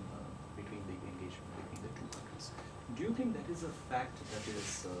between the engagement between the two countries. Do you think that is a fact that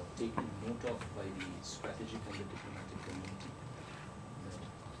is taken note of by the strategic and the diplomatic community, that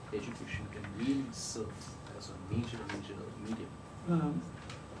education can really serve as a major medium?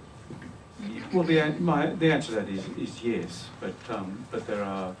 Well, the answer to that is yes, but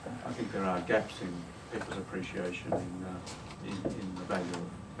I think there are gaps in people's appreciation in the value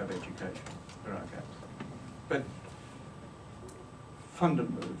of education. There are gaps, but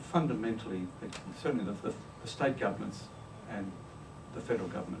fundamentally, certainly the state governments and the federal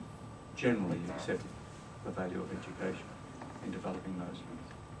government generally accept the value of education in developing those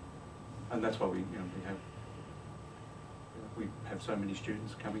things, and that's why we have so many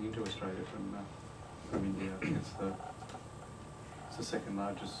students coming into Australia from India. I think it's the second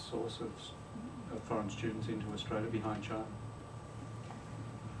largest source of foreign students into Australia, behind China.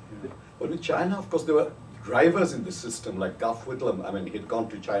 Yeah. But with China, of course, there were drivers in the system, like Gough Whitlam. I mean, he'd gone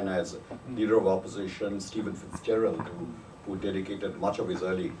to China as leader of opposition. Stephen Fitzgerald, who dedicated much of his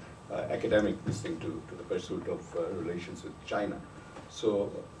early academic listening to the pursuit of relations with China.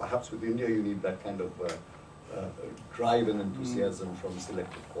 So perhaps with India, you need that kind of drive and enthusiasm from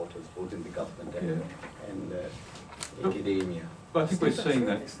selected quarters, both in the government and academia. But I think we're seeing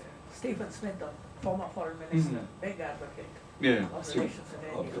that. Stephen Smith, the former foreign minister, big advocate of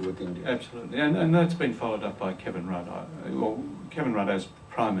relations with India. Absolutely, and that's been followed up by Kevin Rudd. Kevin Rudd as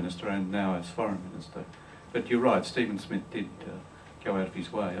Prime Minister and now as Foreign Minister. But you're right, Stephen Smith did go out of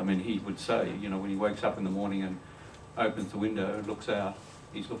his way. I mean, he would say, you know, when he wakes up in the morning and opens the window and looks out,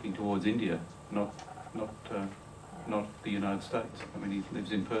 he's looking towards India, not the United States. I mean, he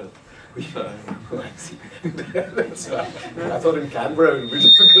lives in Perth. So, I see. That's right. I thought in Canberra it would be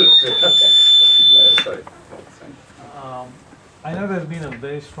difficult. Sorry. I know there's been a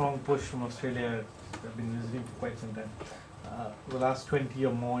very strong push from Australia. I've been visiting for quite some time. The last 20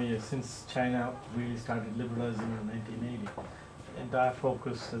 or more years since China really started liberalism in 1980, the entire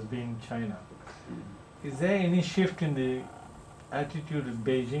focus has been China. Is there any shift in the attitude in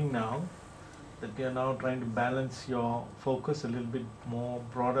Beijing now, that you're now trying to balance your focus a little bit more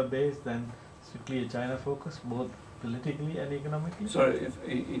broader based than strictly a China focus, both politically and economically? so if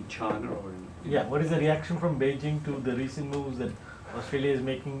in China or in Yeah, what is the reaction from Beijing to the recent moves that Australia is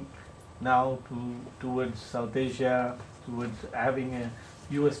making now towards South Asia, towards having a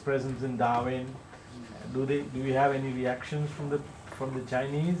US presence in Darwin? Do we have any reactions from the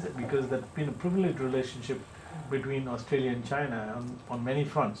Chinese? Because there's been a privileged relationship between Australia and China on many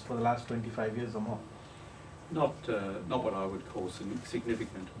fronts for the last 25 years or more. Not what I would call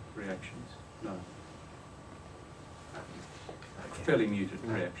significant reactions, no. Fairly muted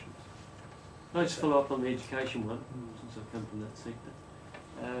reactions. I'll just follow up on the education one, since I've come from that sector.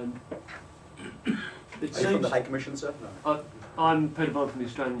 Are you from the High Commission, sir? No. I'm Peter Bond from the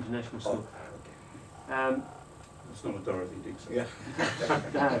Australian International School. It's not a Dorothy Dixon. Yeah.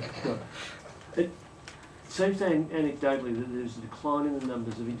 No. It seems anecdotally that there's a decline in the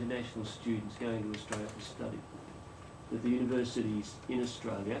numbers of international students going to Australia for study. That the universities in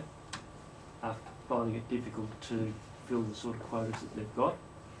Australia are finding it difficult to fill the sort of quotas that they've got,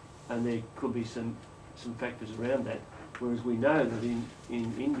 and there could be some factors around that. Whereas we know that in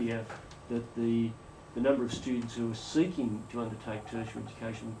India that the number of students who are seeking to undertake tertiary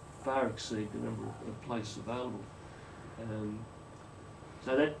education far exceed the number of places available.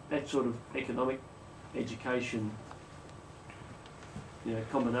 So that sort of economic education,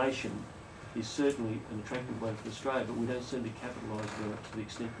 combination is certainly an attractive one for Australia, but we don't seem to capitalise on it to the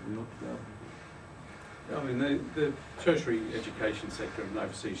extent that we ought to go. I mean, the tertiary education sector and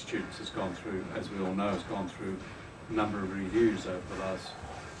overseas students has gone through, as we all know, a number of reviews over the last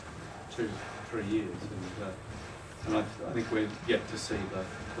 2 to 3 years, and I think we're yet to see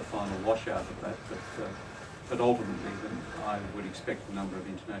the final washout of that. But ultimately, I would expect the number of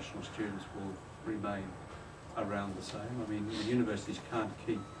international students will remain around the same. I mean, the universities can't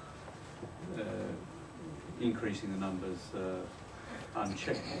keep increasing the numbers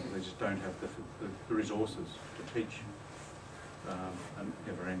unchecked. They just don't have the resources to teach an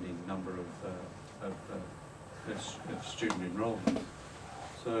ever-ending number of student enrolment.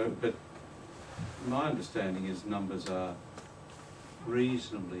 So, but my understanding is numbers are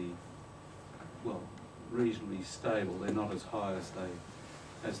reasonably stable. They're not as high as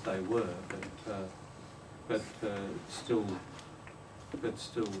they were, but still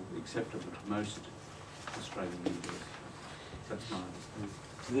acceptable to most Australian universities. That's my understanding.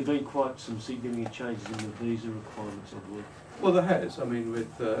 So there have been quite some significant changes in the visa requirements of work. Well, there has. I mean,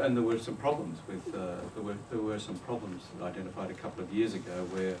 and there were some problems with there were some problems identified a couple of years ago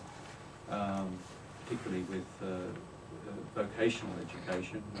where, particularly with vocational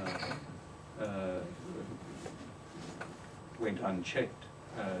education, went unchecked.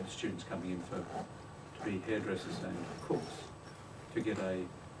 Students coming in to be hairdressers and cooks to get a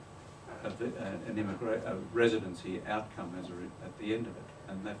residency outcome at the end of it,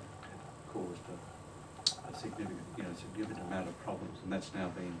 and that caused a significant amount of problems, and that's now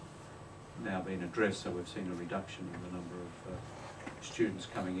been addressed. So we've seen a reduction in the number of students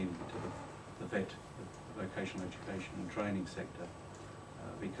coming into the vocational education and training sector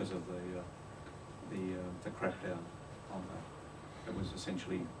because of the crackdown on that. It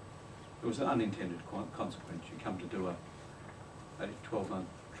was an unintended consequence. You come to do a 12-month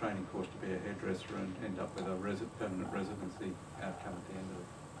training course to be a hairdresser and end up with a permanent residency outcome at the end of it.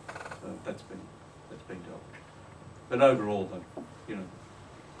 So that's been dealt with. But overall, the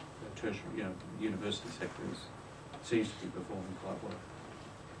tertiary, university sector seems to be performing quite well.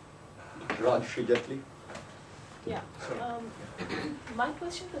 Raj Shigatli. Yeah. My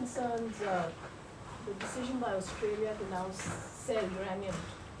question concerns the decision by Australia to now sell uranium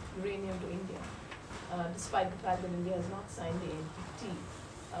to India, despite the fact that India has not signed the NPT.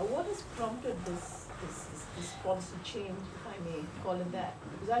 What has prompted this policy change, if I may call it that?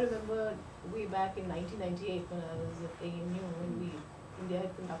 Because I remember way back in 1998 when I was at ANU, when India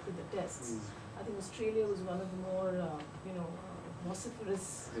had conducted the tests. I think Australia was one of the more,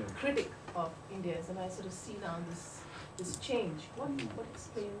 vociferous critic of India's, and I sort of see now this change. What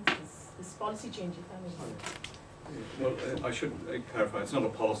explains this policy change, if I may call it? Well, I should clarify, it's not a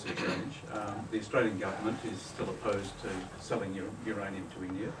policy change. The Australian government is still opposed to selling uranium to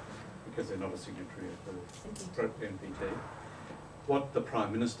India because they're not a signatory of the NPT. What the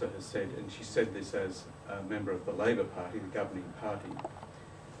Prime Minister has said, and she said this as a member of the Labor Party, the governing party,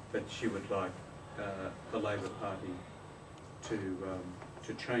 that she would like the Labor Party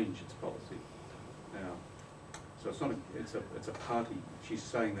to change its policy now. So it's not it's a party. She's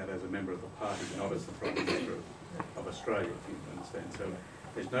saying that as a member of the party, not as the Prime Minister of Australia, if you understand. So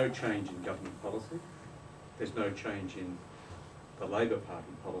there's no change in government policy. There's no change in the Labor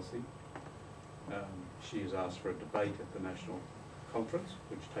Party policy. She has asked for a debate at the National Conference,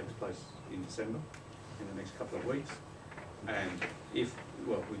 which takes place in December, in the next couple of weeks. And if,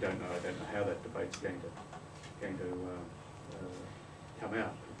 well, we don't know. I don't know how that debate's going to come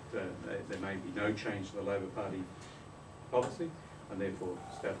out. There may be no change to the Labor Party policy, and therefore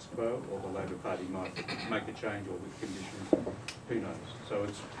status quo, or the Labor Party might make a change, or with conditions. Who knows? So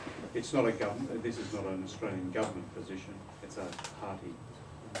it's not a government. This is not an Australian government position. It's a party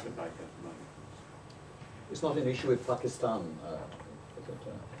debate at the moment. It's not an issue with Pakistan.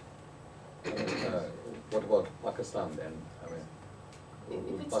 What about Pakistan then? I mean,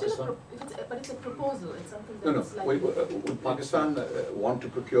 If it's Pakistan? still but it's a proposal, it's something No, that's no. like. Would Pakistan want to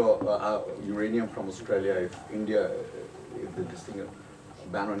procure uranium from Australia if India, if this thing,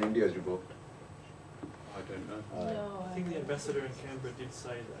 ban on India is revoked? I don't know. No, I think the ambassador in Canberra did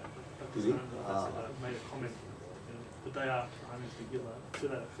say that. Did he? The ambassador made a comment the day after Prime Minister Gillard to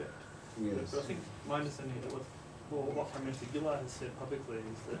that effect. Yes. But I think my understanding is that what Prime Minister Gillard has said publicly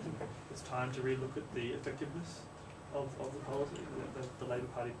is that it's time to relook at the effectiveness of the policy, the Labor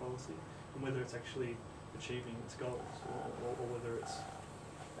Party policy, and whether it's actually achieving its goals or whether it's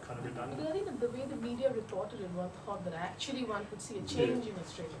kind of redundant. But I think that the way the media reported it, one thought that actually one could see a change in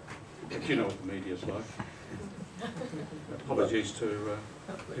Australia. But you know what the media's like. Apologies to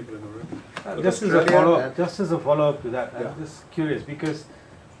people in the room. Just as a follow-up to that, Yeah. I'm just curious because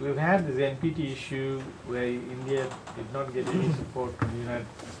we've had this NPT issue where India did not get any support from the United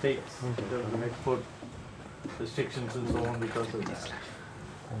States in terms of export restrictions and so on because of that.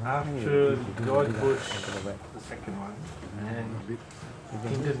 After George Bush, the second one, and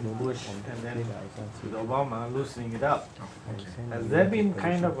Clinton Bush, and then with Obama loosening it up, has there been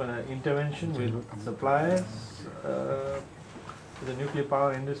kind of an intervention with suppliers to the nuclear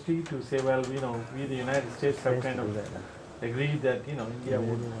power industry to say, well, you know, we the United States have kind of agreed that, you know, India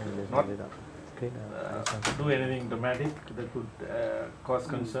would not do anything dramatic that could cause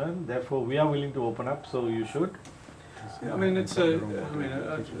concern. Therefore, we are willing to open up, so you should. Yeah, I mean, I just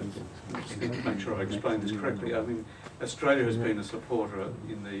need to make sure I explain this correctly. I mean, Australia has been a supporter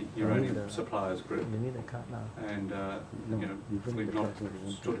in the uranium suppliers group, and you know, we've not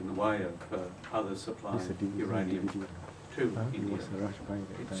stood in the way of others supplying uranium to India.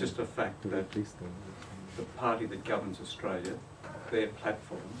 It's just a fact that the party that governs Australia, their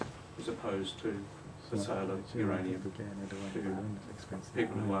platform is opposed to the sale of uranium to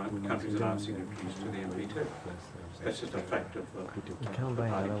people who aren't countries that aren't signatories to the NPT. That's just a fact of the party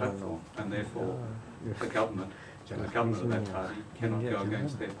platform, and therefore the government of that party cannot go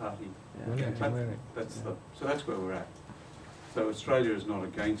against their party platform. So that's where we're at. So Australia is not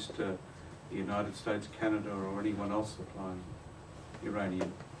against the United States, Canada, or anyone else supplying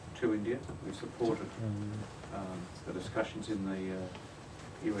uranium to India. We supported the discussions in the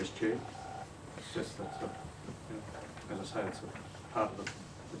USG. It's just that, as I say, it's a part of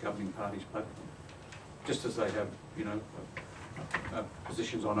the governing party's platform. Just as they have, you know,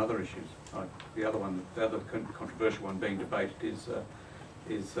 positions on other issues. Like the other controversial one being debated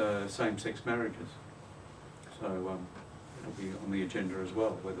is same-sex marriages. So it'll be on the agenda as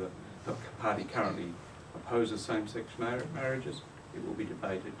well. Whether the party currently opposes same-sex marriages, it will be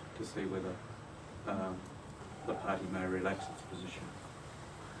debated to see whether the party may relax its position.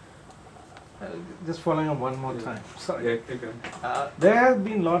 Just following up one more time. Sorry. Yeah, keep going. There has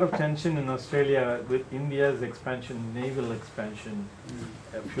been a lot of tension in Australia with India's expansion, naval expansion,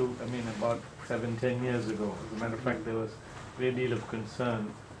 about 7-10 years ago. As a matter of fact, there was a great deal of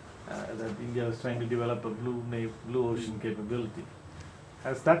concern that India was trying to develop a blue ocean capability.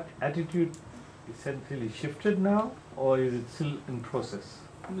 Has that attitude essentially shifted now, or is it still in process?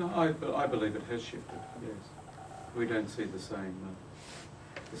 No, I believe it has shifted, yes. We don't see the same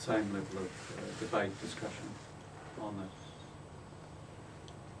level of debate, discussion on that.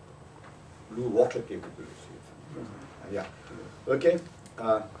 Blue water capability. Yeah. Okay.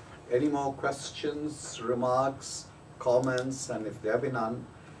 Any more questions, remarks, comments? And if there be none,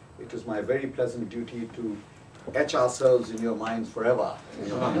 it is my very pleasant duty to etch ourselves in your minds forever, in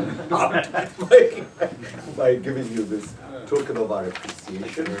your mind, by giving you this token of our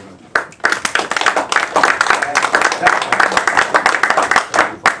appreciation.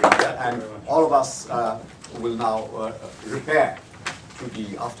 And all of us will now repair to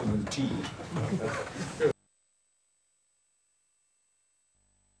the afternoon tea.